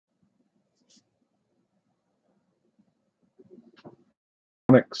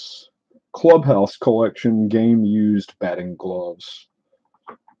ONYX Clubhouse Collection game used batting gloves.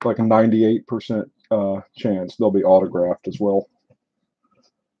 Like a 98% chance they'll be autographed as well.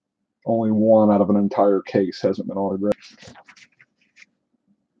 Only one out of an entire case hasn't been autographed.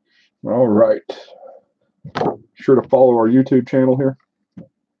 All right. Sure to follow our YouTube channel here.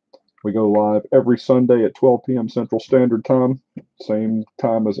 We go live every Sunday at 12 p.m. Central Standard Time, same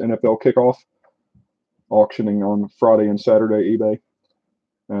time as NFL kickoff. Auctioning on Friday and Saturday eBay.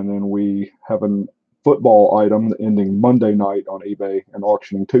 And then we have a football item ending Monday night on eBay and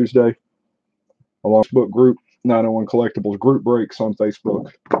auctioning Tuesday. Along with Facebook group, 901 Collectibles group breaks on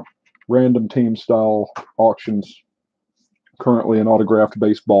Facebook. Random team style auctions. Currently an autographed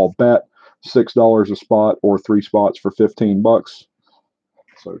baseball bat, $6 a spot or 3 spots for $15.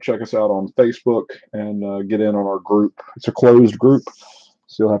 So check us out on Facebook and get in on our group. It's a closed group,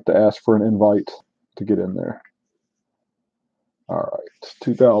 so you'll have to ask for an invite to get in there. All right,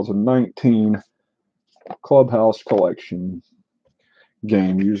 2019 Clubhouse Collection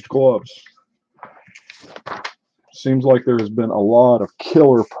game used gloves. Seems like there has been a lot of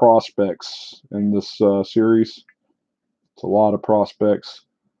killer prospects in this series. It's a lot of prospects.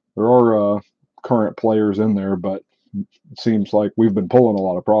 There are current players in there, but it seems like we've been pulling a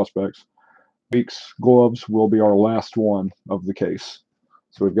lot of prospects. Week's gloves will be our last one of the case.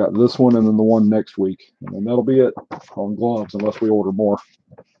 So we've got this one and then the one next week. And then that'll be it on gloves unless we order more.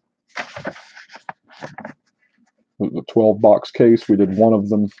 The 12-box case, we did one of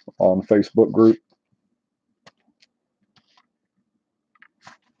them on Facebook group.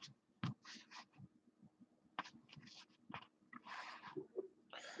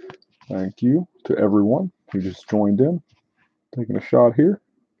 Thank you to everyone who just joined in. Taking a shot here.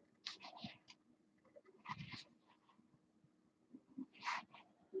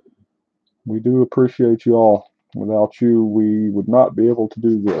 We do appreciate you all. Without you, we would not be able to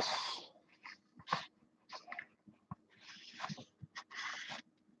do this.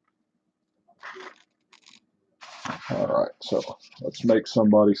 All right, so let's make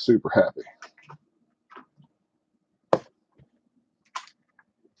somebody super happy.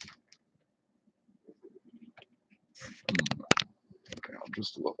 Down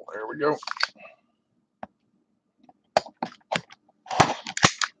just a little. There we go.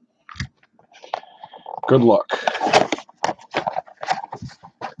 Good luck.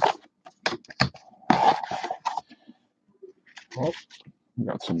 Oh, we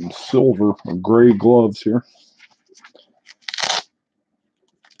got some silver or gray gloves here.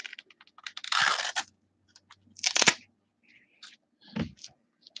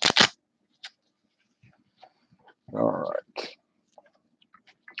 All right.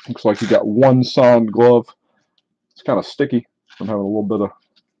 Looks like you got one signed glove. It's kind of sticky from having a little bit of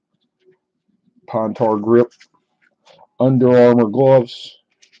pine tar grip. Under Armour gloves.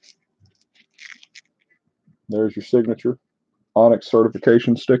 There's your signature. ONYX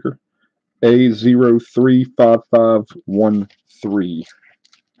certification sticker. A035513.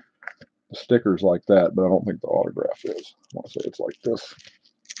 The sticker's like that, but I don't think the autograph is. I want to say it's like this.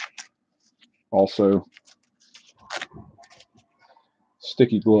 Also,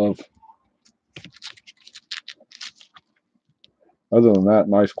 sticky glove. Other than that,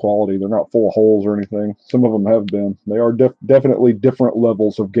 nice quality. They're not full of holes or anything. Some of them have been. They are definitely different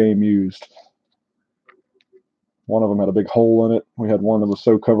levels of game used. One of them had a big hole in it. We had one that was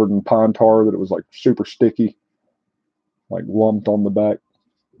so covered in pine tar that it was like super sticky, like lumped on the back.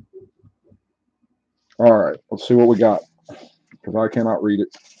 All right, let's see what we got, because I cannot read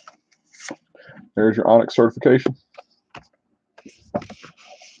it. There's your ONYX certification.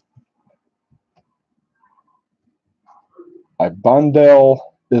 Ibandel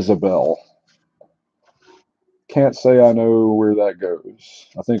Isabel. Can't say I know where that goes.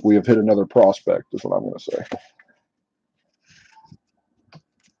 I think we have hit another prospect, is what I'm going to say.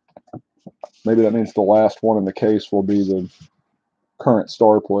 Maybe that means the last one in the case will be the current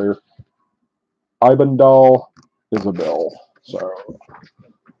star player. Ibandel Isabel. So,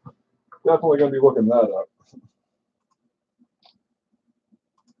 definitely going to be looking that up.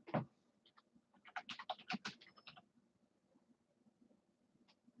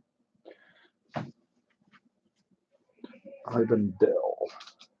 Ibandel.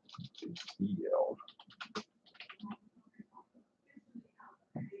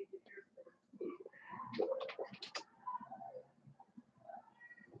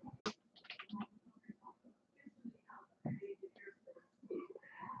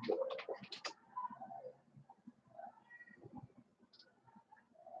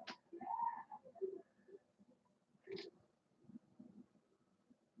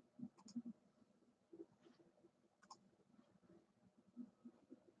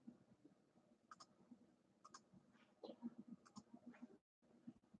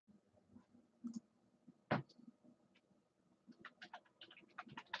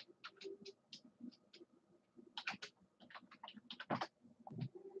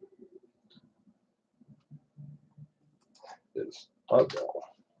 Adele.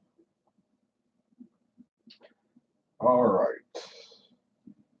 All right.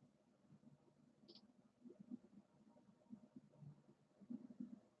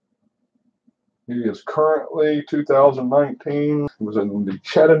 He is currently 2019. He was in the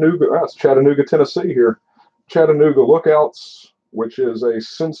Chattanooga, Tennessee here. Chattanooga Lookouts, which is a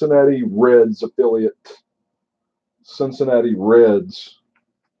Cincinnati Reds affiliate. Cincinnati Reds.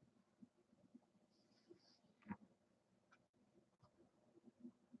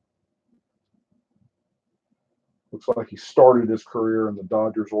 Looks like he started his career in the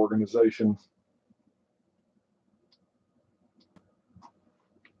Dodgers organization.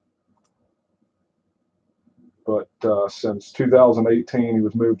 But since 2018, he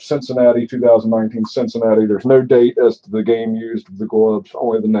was moved to Cincinnati. 2019, Cincinnati. There's no date as to the game used of the gloves,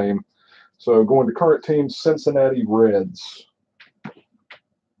 only the name. So going to current team, Cincinnati Reds.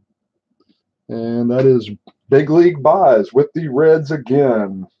 And that is Big League buys with the Reds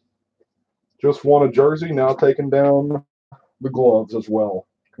again. Just won a jersey, now taking down the gloves as well.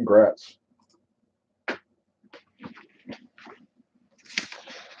 Congrats.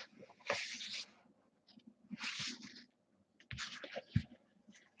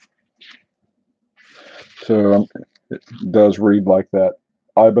 So it does read like that.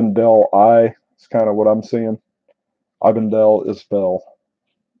 Ibendel I is kind of what I'm seeing. Ibendel Isbell.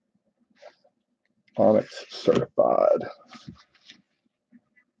 ONYX certified.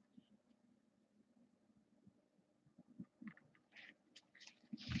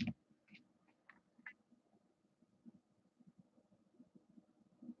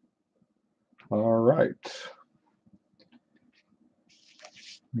 All right.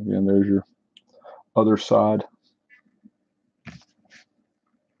 Again, there's your other side.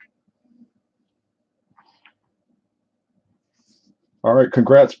 All right,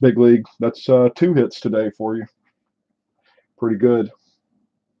 congrats, Big League. That's 2 hits today for you. Pretty good.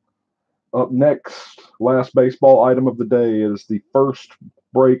 Up next, last baseball item of the day is the first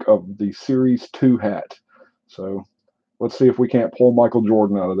break of the Series 2 hat. So let's see if we can't pull Michael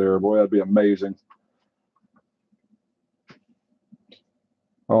Jordan out of there. Boy, that'd be amazing.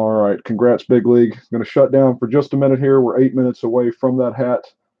 All right, congrats, Big League. Going to shut down for just a minute here. We're 8 minutes away from that hat.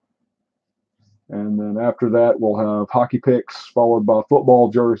 And then after that, we'll have hockey picks, followed by football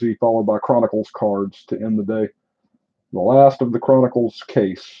jersey, followed by Chronicles cards to end the day. The last of the Chronicles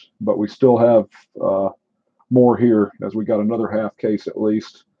case, but we still have more here as we got another half case at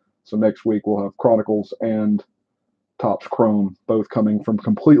least. So next week we'll have Chronicles and Topps Chrome, both coming from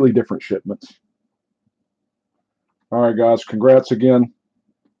completely different shipments. All right, guys, congrats again.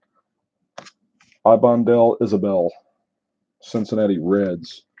 Ibendel Isabel, Cincinnati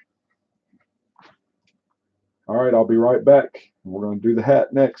Reds. All right, I'll be right back. We're going to do the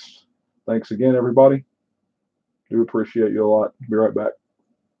hat next. Thanks again, everybody. Do appreciate you a lot. Be right back.